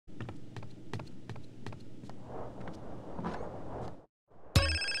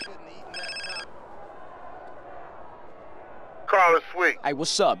Hey,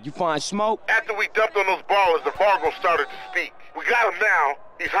 what's up? You find smoke? After we dumped on those ballers, the Vargo started to speak. We got him now.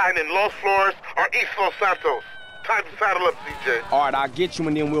 He's hiding in Los Flores or East Los Santos. Time to saddle up, CJ. All right, I'll get you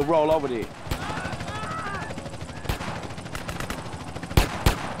and then we'll roll over there.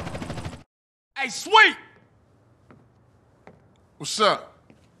 Hey, Sweet! What's up?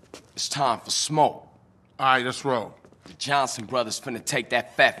 It's time for smoke. All right, let's roll. The Johnson brothers finna take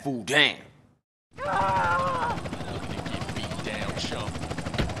that fat fool down.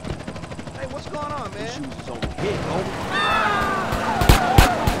 Hey, what's going on, man? Shoes is over here, homie.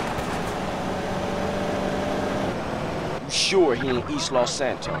 You sure he in East Los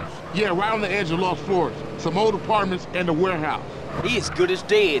Santos? Yeah, right on the edge of Los Flores. Some old apartments and a warehouse. He as good as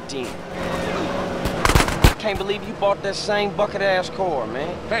dead, then. Can't believe you bought that same bucket-ass car,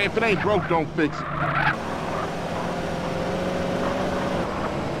 man. Hey, if it ain't broke, don't fix it.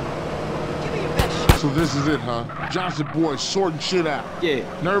 Give me your best shot. So this is it, huh? Johnson boys sorting shit out. Yeah.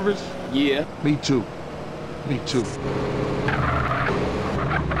 Nervous? Yeah. Me too. Me too.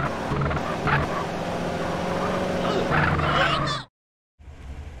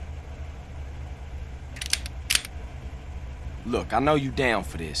 Look, I know you down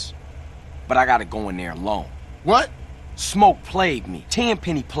for this, but I gotta go in there alone. What? Smoke played me.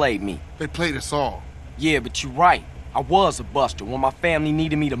 Tenpenny played me. They played us all. Yeah, but you're right. I was a buster when my family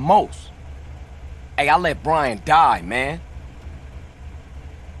needed me the most. Hey, I let Brian die, man.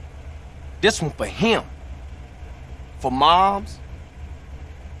 This one for him. For Moms.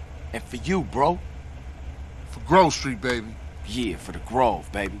 And for you, bro. For Grove Street, baby. Yeah, for the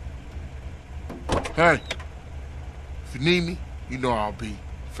Grove, baby. Hey, if you need me, you know I'll be.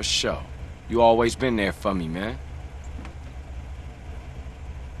 For sure. You always been there for me, man.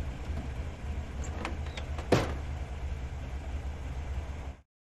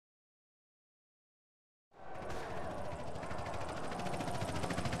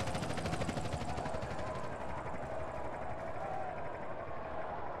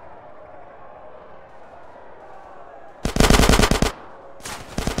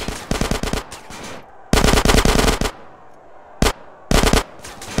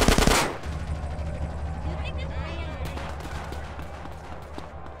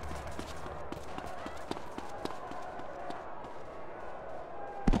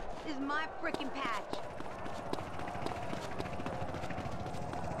 This is my frickin' patch.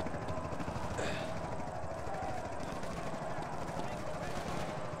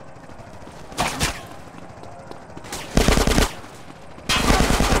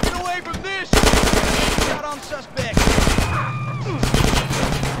 Get away from this! Shot on suspect.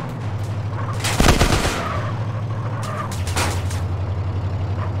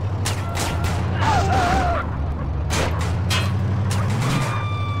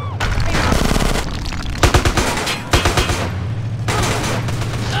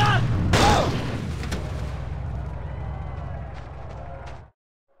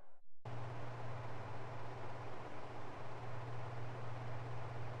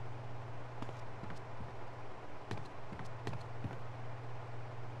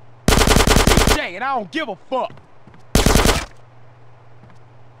 And I don't give a fuck.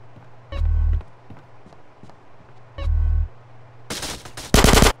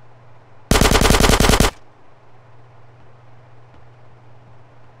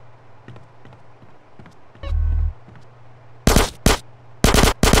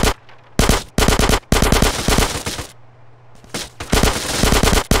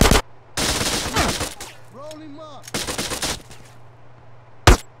 Roll him up.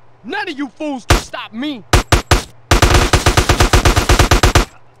 None of you fools can stop me.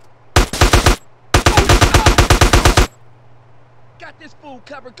 Got this fool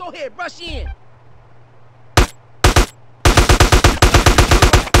covered. Go ahead, rush in.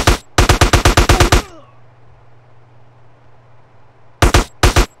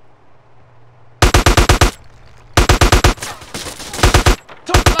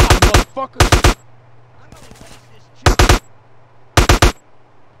 Talk loud, motherfucker. I'm gonna waste this chick.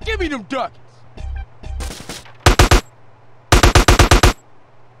 Give me them ducats.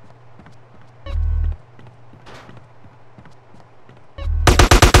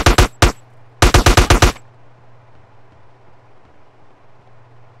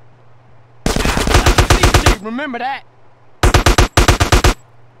 Remember that?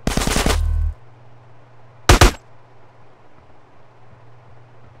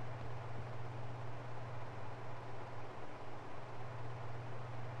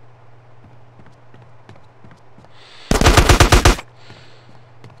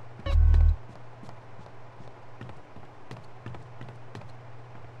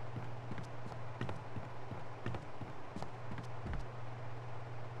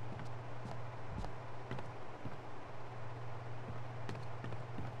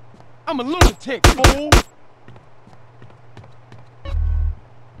 I'm a lunatic, fool!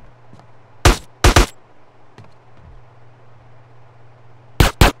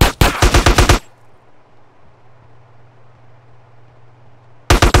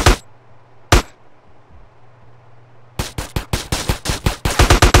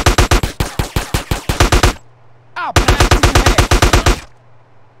 I'll pass through your head.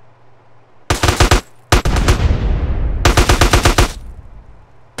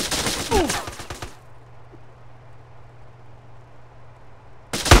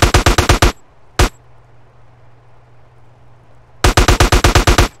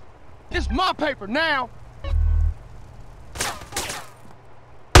 This is my paper now.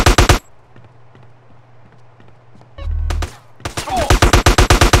 Oh.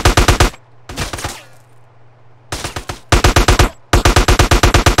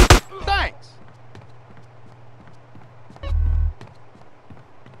 Thanks.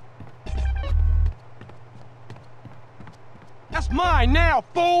 That's mine now,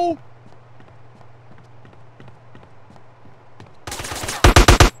 fool.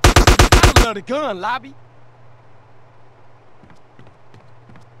 I love the gun, Lobby.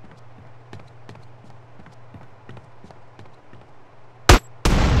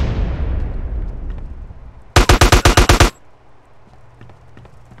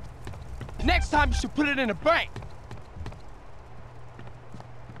 Next time you should put it in a bank.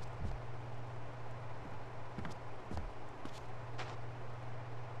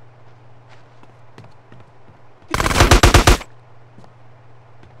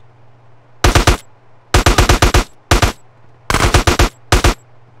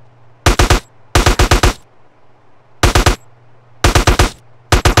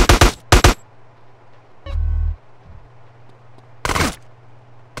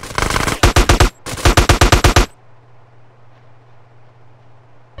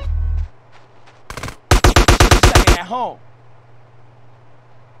 At home.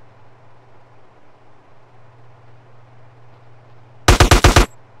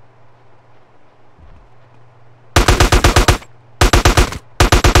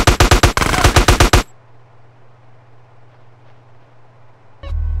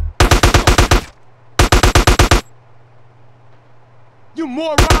 You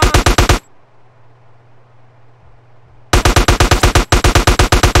moron!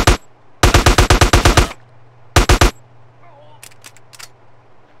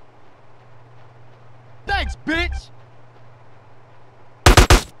 Thanks, bitch!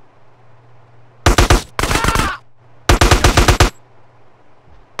 Ah!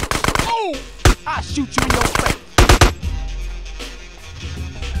 Oh! I'll shoot you in your face!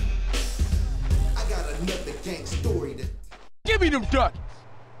 I got another gang story to... Give me them duckies!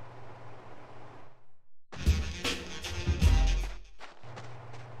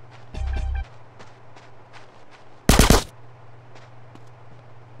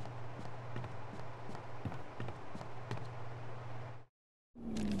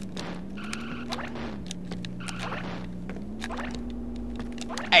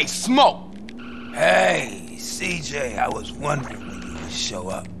 Hey, Smoke! Hey, CJ, I was wondering when you would show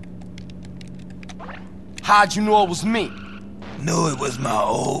up. How'd you know it was me? Knew it was my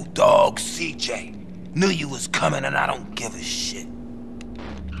old dog, CJ. Knew you was coming and I don't give a shit.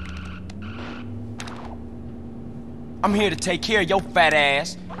 I'm here to take care of your fat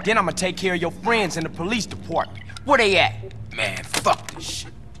ass. Then I'm gonna take care of your friends in the police department. Where they at? Man, fuck this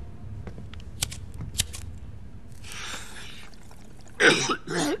shit.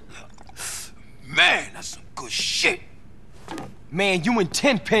 Man, that's some good shit. Man, you and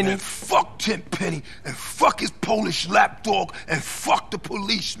Tenpenny. And fuck Tenpenny, and fuck his Polish lapdog, and fuck the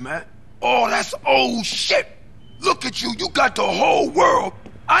police, man. Oh, that's old shit. Look at you, you got the whole world.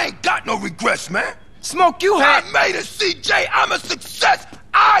 I ain't got no regrets, man. Smoke, you had... I made it, CJ. I'm a success.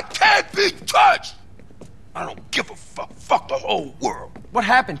 I can't be touched. I don't give a fuck. Fuck the whole world. What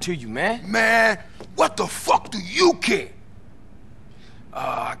happened to you, man? Man, what the fuck do you care?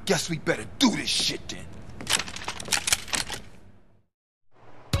 I guess we better do this shit then.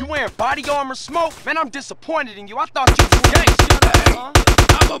 You wearing body armor, Smoke? Man, I'm disappointed in you. I thought you were gangster, huh?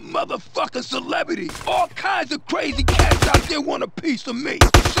 I'm a motherfucking celebrity. All kinds of crazy cats out there want a piece of me.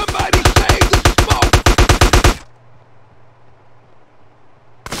 Somebody save the Smoke.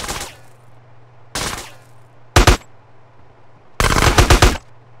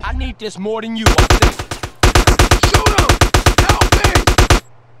 I need this more than you, I think. Shoot him! Help me!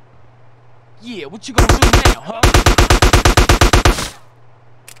 Yeah, what you gonna do now, huh?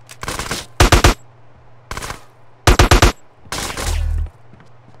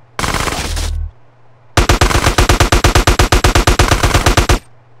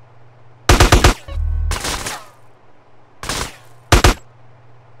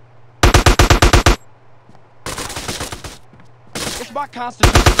 my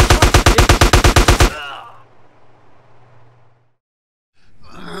constitution right, bitch.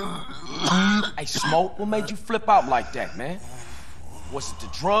 Hey, Smoke, what made you flip out like that, man? Was it the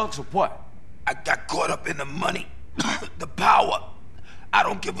drugs or what? I got caught up in the money, the power. I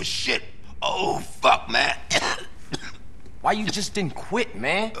don't give a shit. Oh, fuck, man. Why you just didn't quit,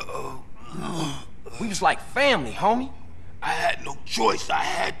 man? We was like family, homie. I had no choice. I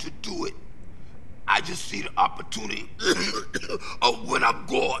had to do it. I just see the opportunity of when I'm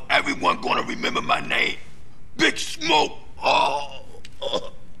gone, everyone gonna remember my name. Big Smoke. Oh.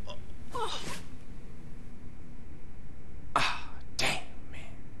 Damn,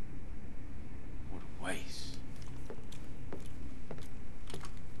 man. What a waste.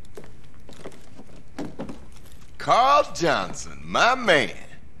 Carl Johnson, my man.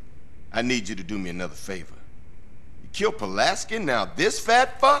 I need you to do me another favor. You killed Pulaski, now this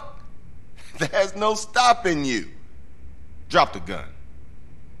fat fuck? There's no stopping you. Drop the gun.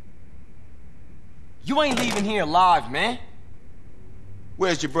 You ain't leaving here alive, man.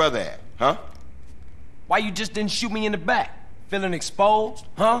 Where's your brother at, huh? Why you just didn't shoot me in the back? Feeling exposed,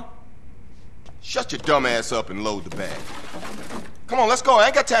 huh? Shut your dumb ass up and load the bag. Come on, let's go. I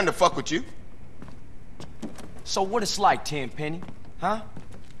ain't got time to fuck with you. So what it's like, Tenpenny, huh?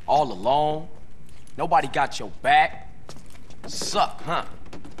 All alone? Nobody got your back? Suck, huh?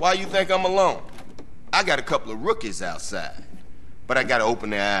 Why you think I'm alone? I got a couple of rookies outside. But I gotta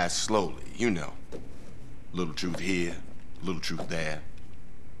open their eyes slowly, you know. Little truth here, little truth there.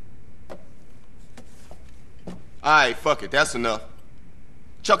 Alright, fuck it, that's enough.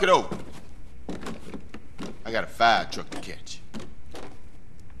 Chuck it over. I got a fire truck to catch.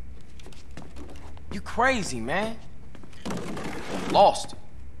 You crazy, man. Lost it.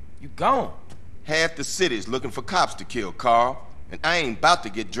 You gone. Half the city's looking for cops to kill, Carl. And I ain't about to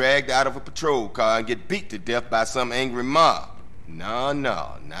get dragged out of a patrol car and get beat to death by some angry mob. No,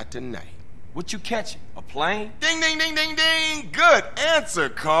 not tonight. What you catching? A plane? Ding, ding, ding, ding, ding! Good answer,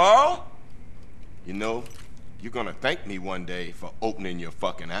 Carl! You know, you're gonna thank me one day for opening your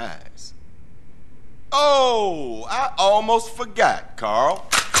fucking eyes. Oh, I almost forgot, Carl.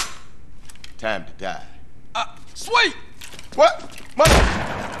 Time to die. Sweet! What? Mother...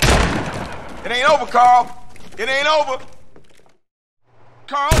 It ain't over, Carl. It ain't over.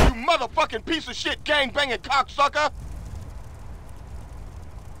 Carl, you motherfucking piece of shit gang-banging cocksucker!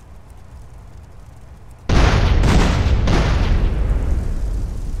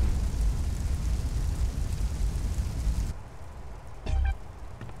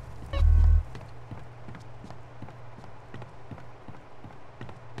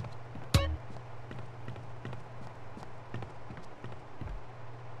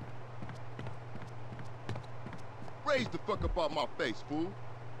 Raise the fuck up out my face, fool.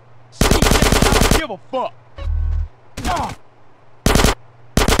 I don't give a fuck.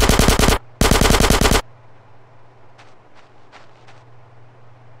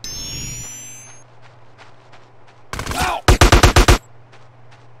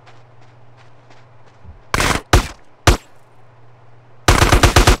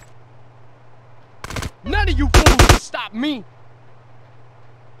 None of you fools can stop me.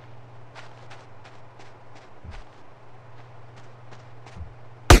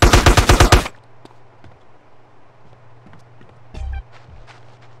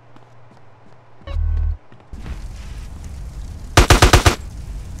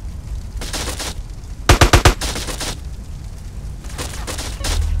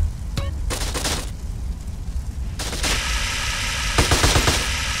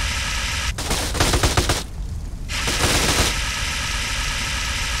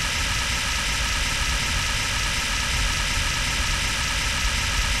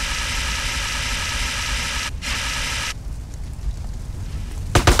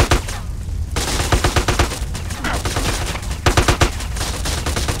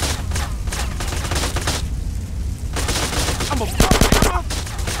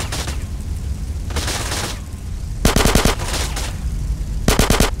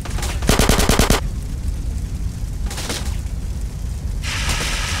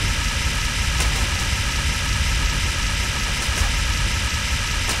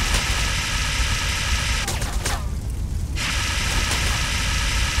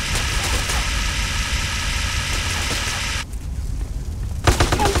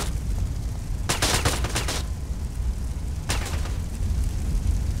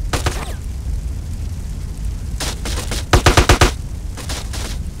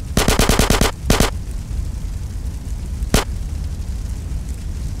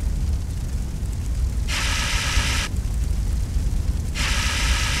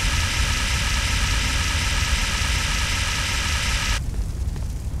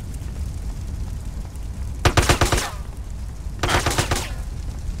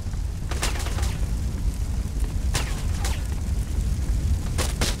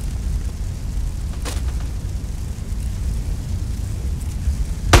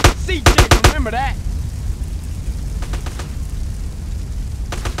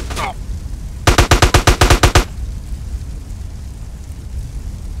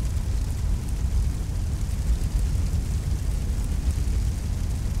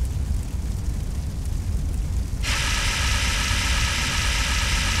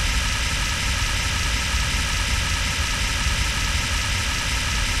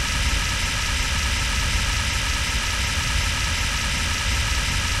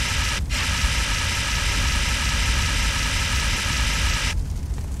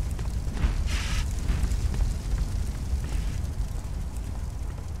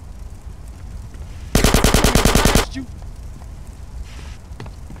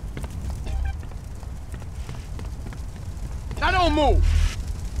 don't move!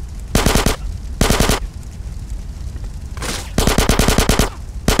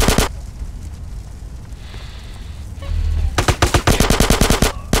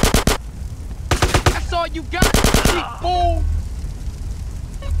 That's all you got, cheap fool!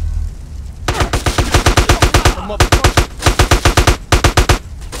 Motherfucker!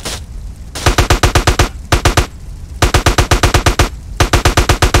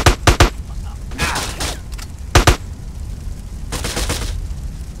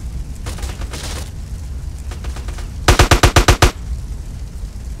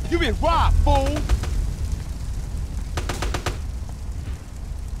 You been robbed, fool!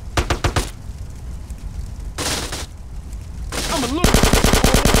 I'ma look at you,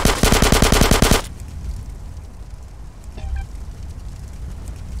 fool!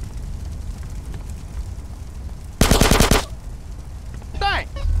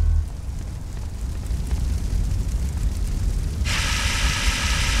 Thanks!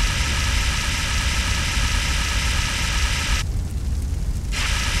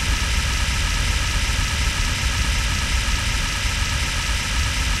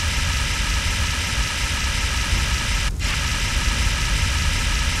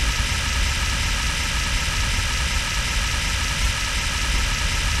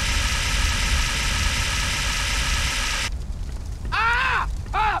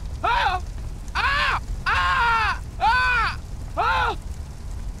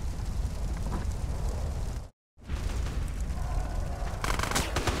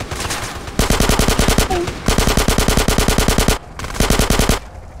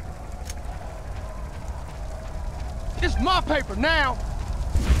 It's my paper now!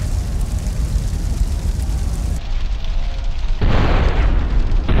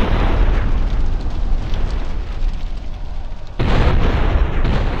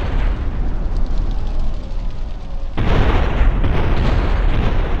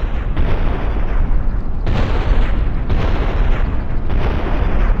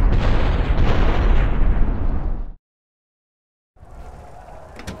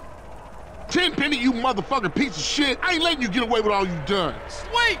 Tenpenny, you motherfucking piece of shit. I ain't letting you get away with all you done.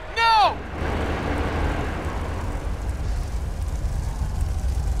 Sweet, no!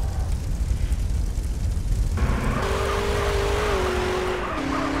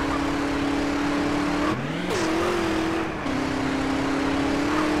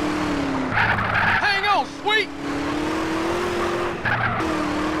 Hang on, Sweet!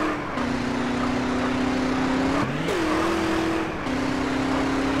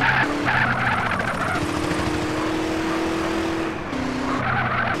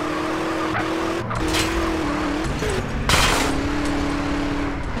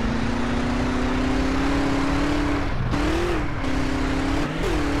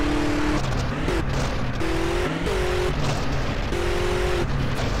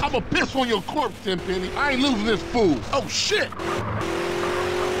 I'ma piss on your corpse, Tenpenny. I ain't losing this fool. Oh, shit!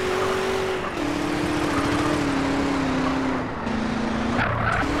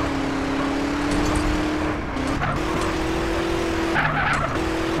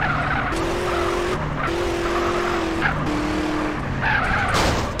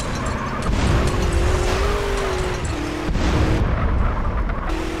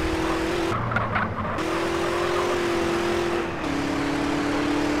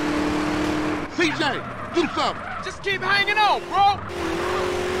 CJ, do something. Just keep hanging on, bro!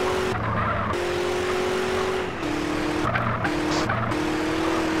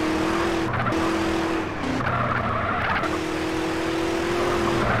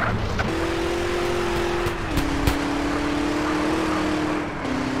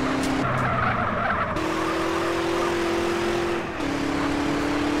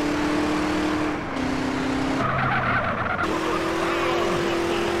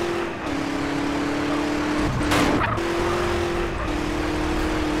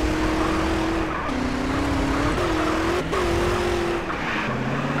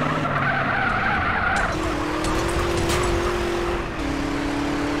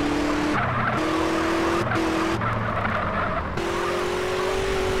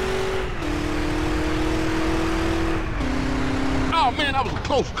 Oh, man, that was a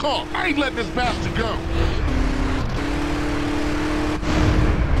close call. I ain't letting this bastard go.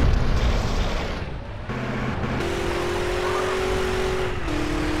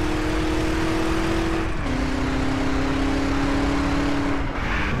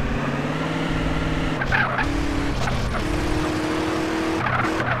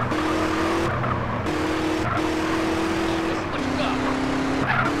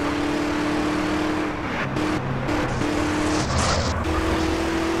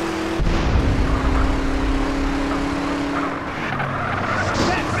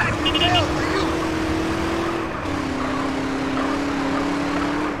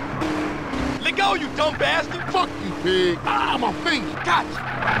 go, you dumb bastard! Fuck you, pig. Ah, my finger. Gotcha.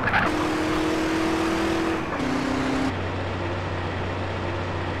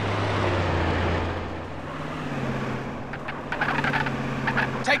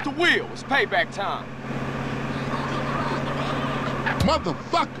 Take the wheel. It's payback time.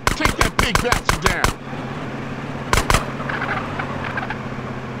 Motherfucker, take that big bastard down.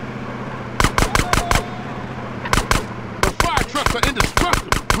 The fire trucks are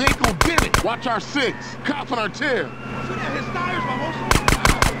indestructible. We ain't gonna get it. Watch our six. Cops on our tail. Shoot at his tires, Baboso.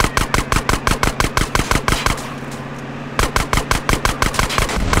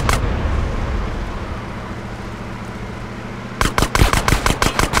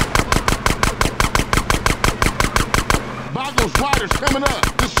 Those riders coming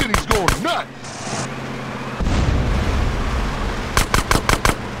up. This city's going nuts.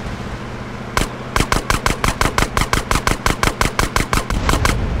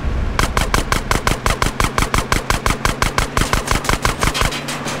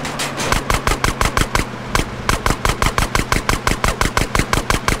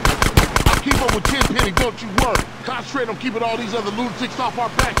 I'll keep up with Tenpenny, don't you worry. Concentrate on keeping all these other lunatics off our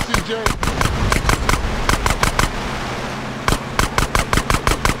backs, CJ.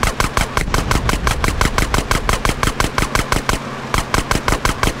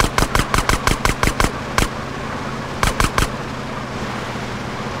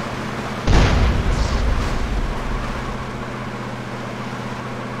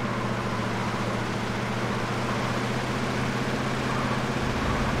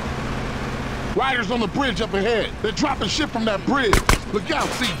 Riders on the bridge up ahead. They're dropping shit from that bridge. Look out,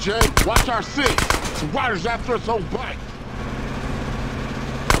 CJ. Watch our six. Some riders after us on bike.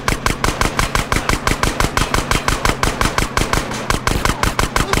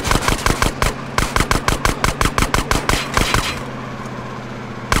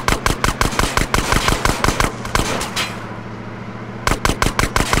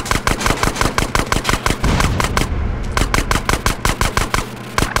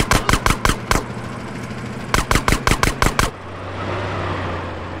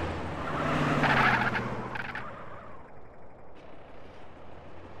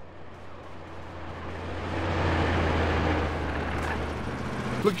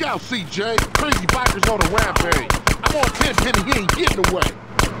 Look out, CJ. Crazy bikers on a rampage. I'm on Tenpenny, he ain't getting away.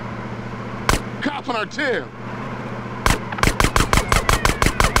 Cops on our tail.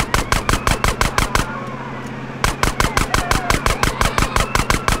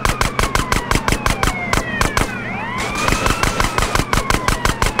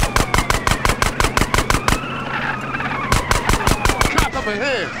 Cops up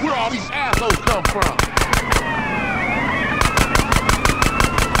ahead. Where all these assholes come from?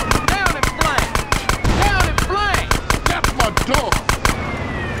 Dog.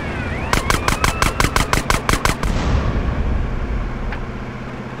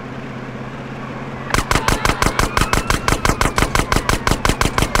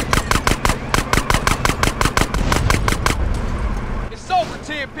 It's over,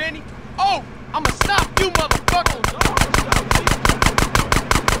 Tenpenny. Oh, I'ma stop you, motherfucker.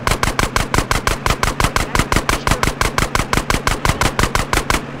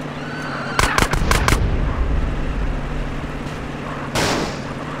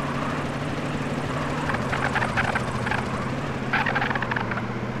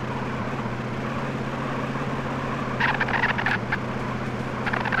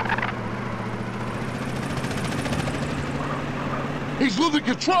 He's losing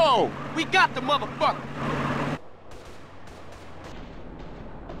control! We got the motherfucker!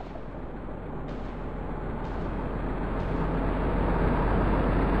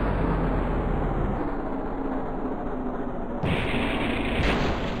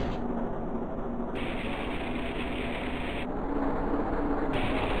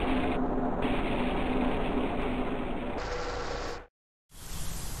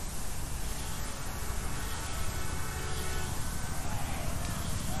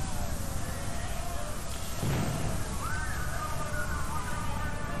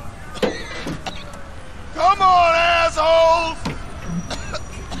 Come on, assholes!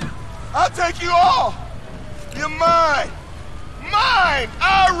 I'll take you all! You're mine! Mine!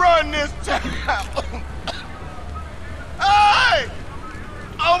 I run this town! Hey!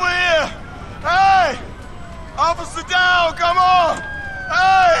 Over here! Hey! Officer down, come on!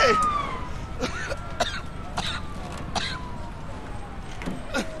 Hey!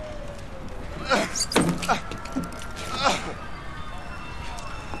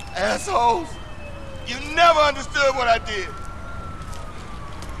 Assholes! You never understood what I did.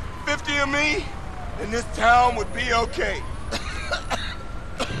 50 of me, and this town would be okay.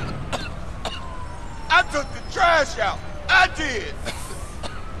 took the trash out. I did.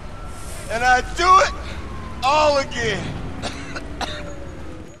 And I'd do it all again.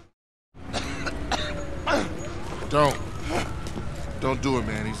 Don't do it,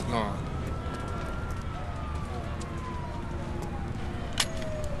 man. He's gone.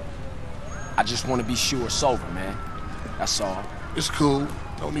 I just want to be sure it's over, man. That's all. It's cool.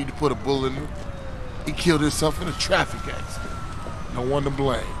 Don't need to put a bullet in him. He killed himself in a traffic accident. No one to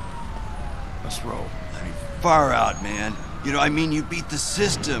blame. Let's roll. I mean, far out, man. You know, I mean, you beat the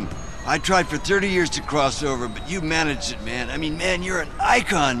system. I tried for 30 years to cross over, but you managed it, man. I mean, man, you're an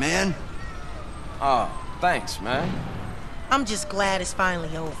icon, man. Oh, thanks, man. I'm just glad it's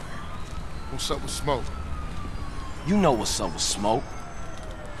finally over. What's up with Smoke? You know what's up with Smoke.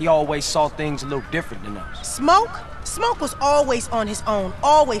 He always saw things a little different than us. Smoke? Smoke was always on his own,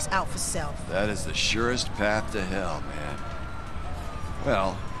 always out for self. That is the surest path to hell, man.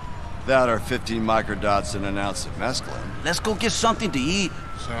 Well, without our 15 microdots and an ounce of mescaline, let's go get something to eat.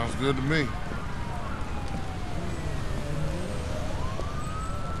 Sounds good to me.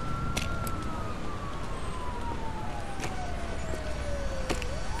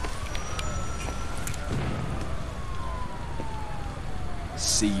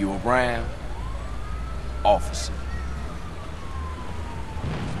 See you around, officer.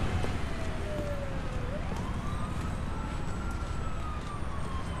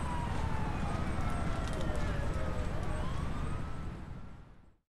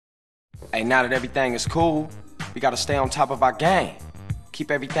 Hey, now that everything is cool, we gotta stay on top of our game.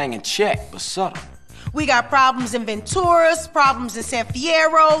 Keep everything in check, but subtle. We got problems in Venturas, problems in San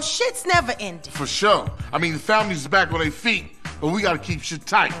Fierro. Shit's never ending. For sure. I mean, the family's back on their feet, but we gotta keep shit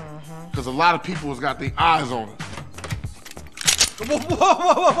tight. Because a lot of people has got their eyes on us. Whoa, whoa,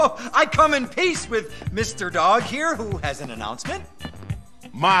 whoa, whoa, whoa. I come in peace with Mr. Dog here, who has an announcement.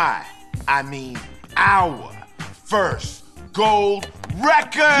 Our first gold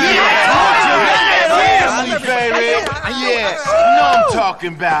record! Family, baby. Yeah, you know what I'm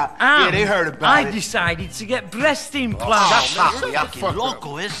talking about. Yeah, they heard about it. I decided to get breast implants.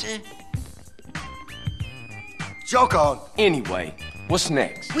 Loco, ese. Joke on. Anyway, what's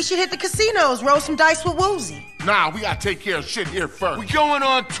next? We should hit the casinos, roll some dice with Woozie. Nah, we gotta take care of shit here first. We going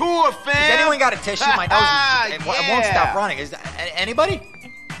on tour, fam. Has anyone got a tissue? My nose it won't stop running. Is that, anybody?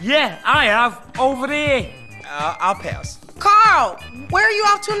 Yeah, I have. Over there. I'll pass. Carl, where are you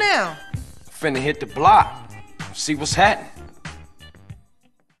off to now? Finna hit the block. See what's happening.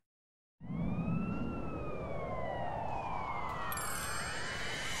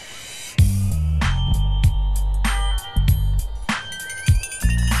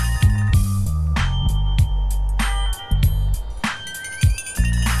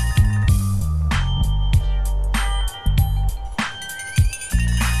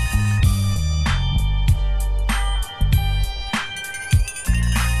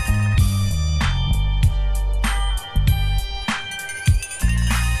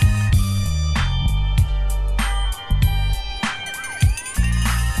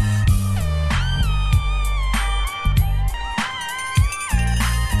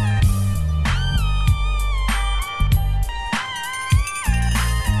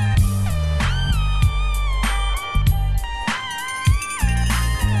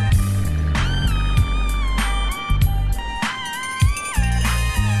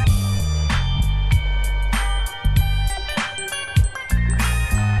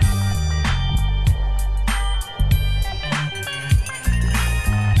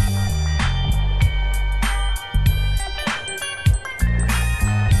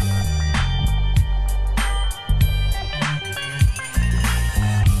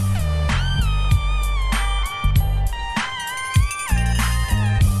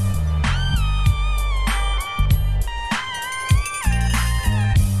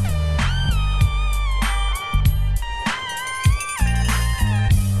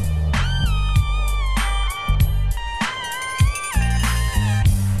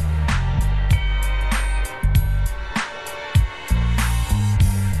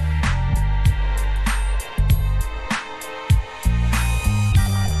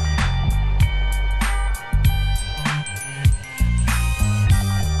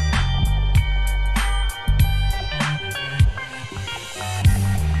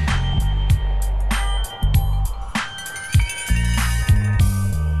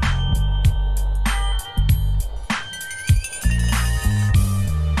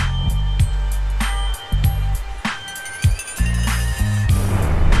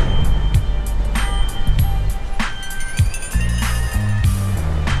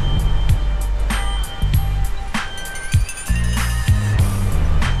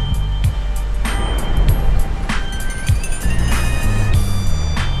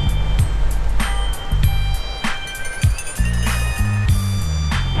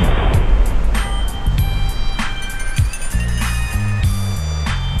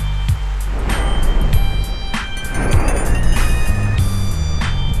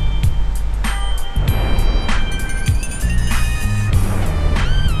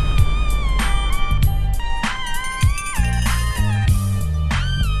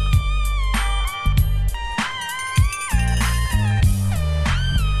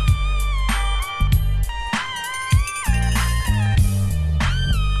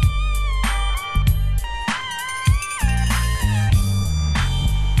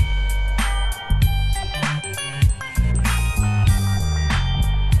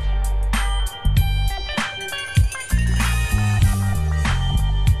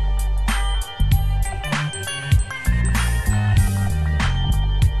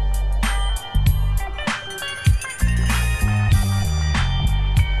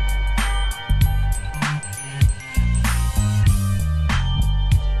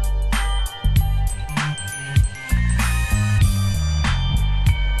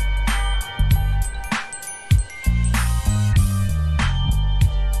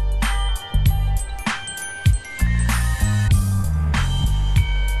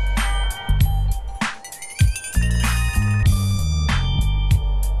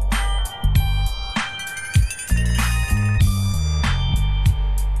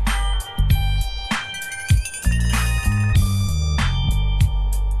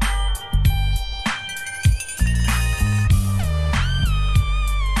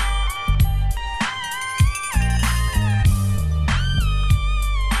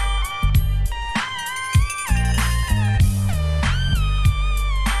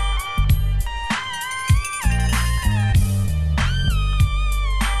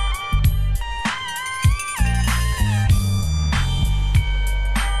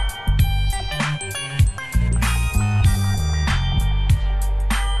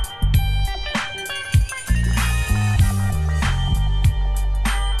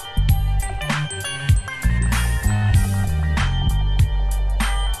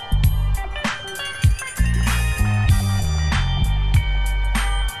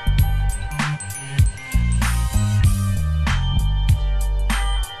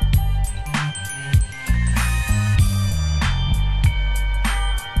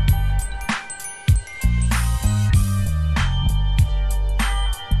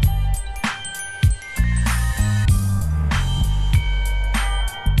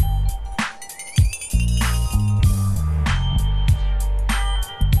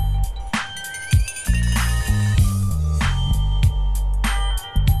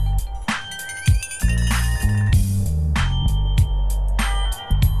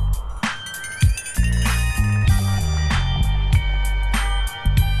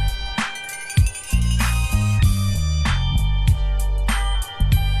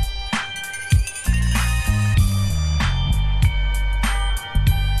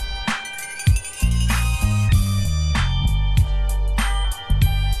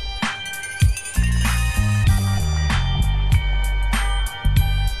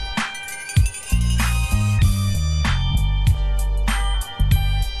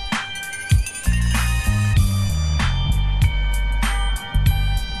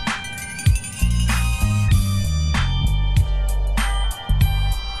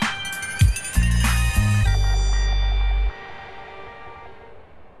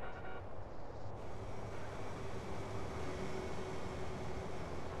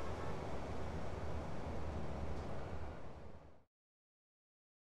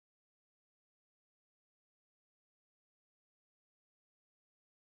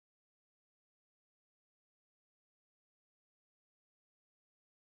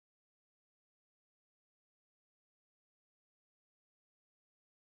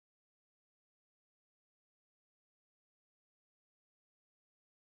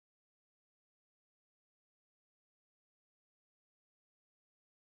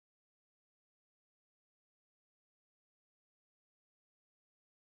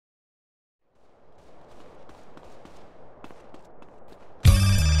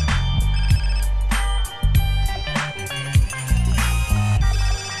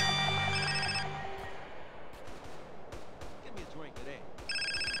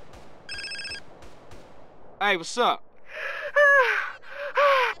 Hey, what's up?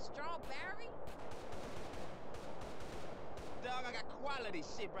 Strawberry? Dog, I got quality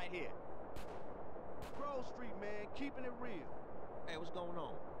shit right here. Grove Street, man, keeping it real. Hey, what's going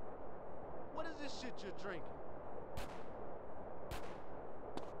on? What is this shit you're drinking?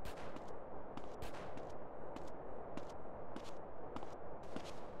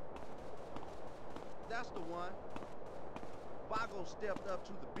 That's the one. Vago stepped up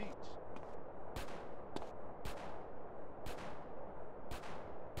to the beach.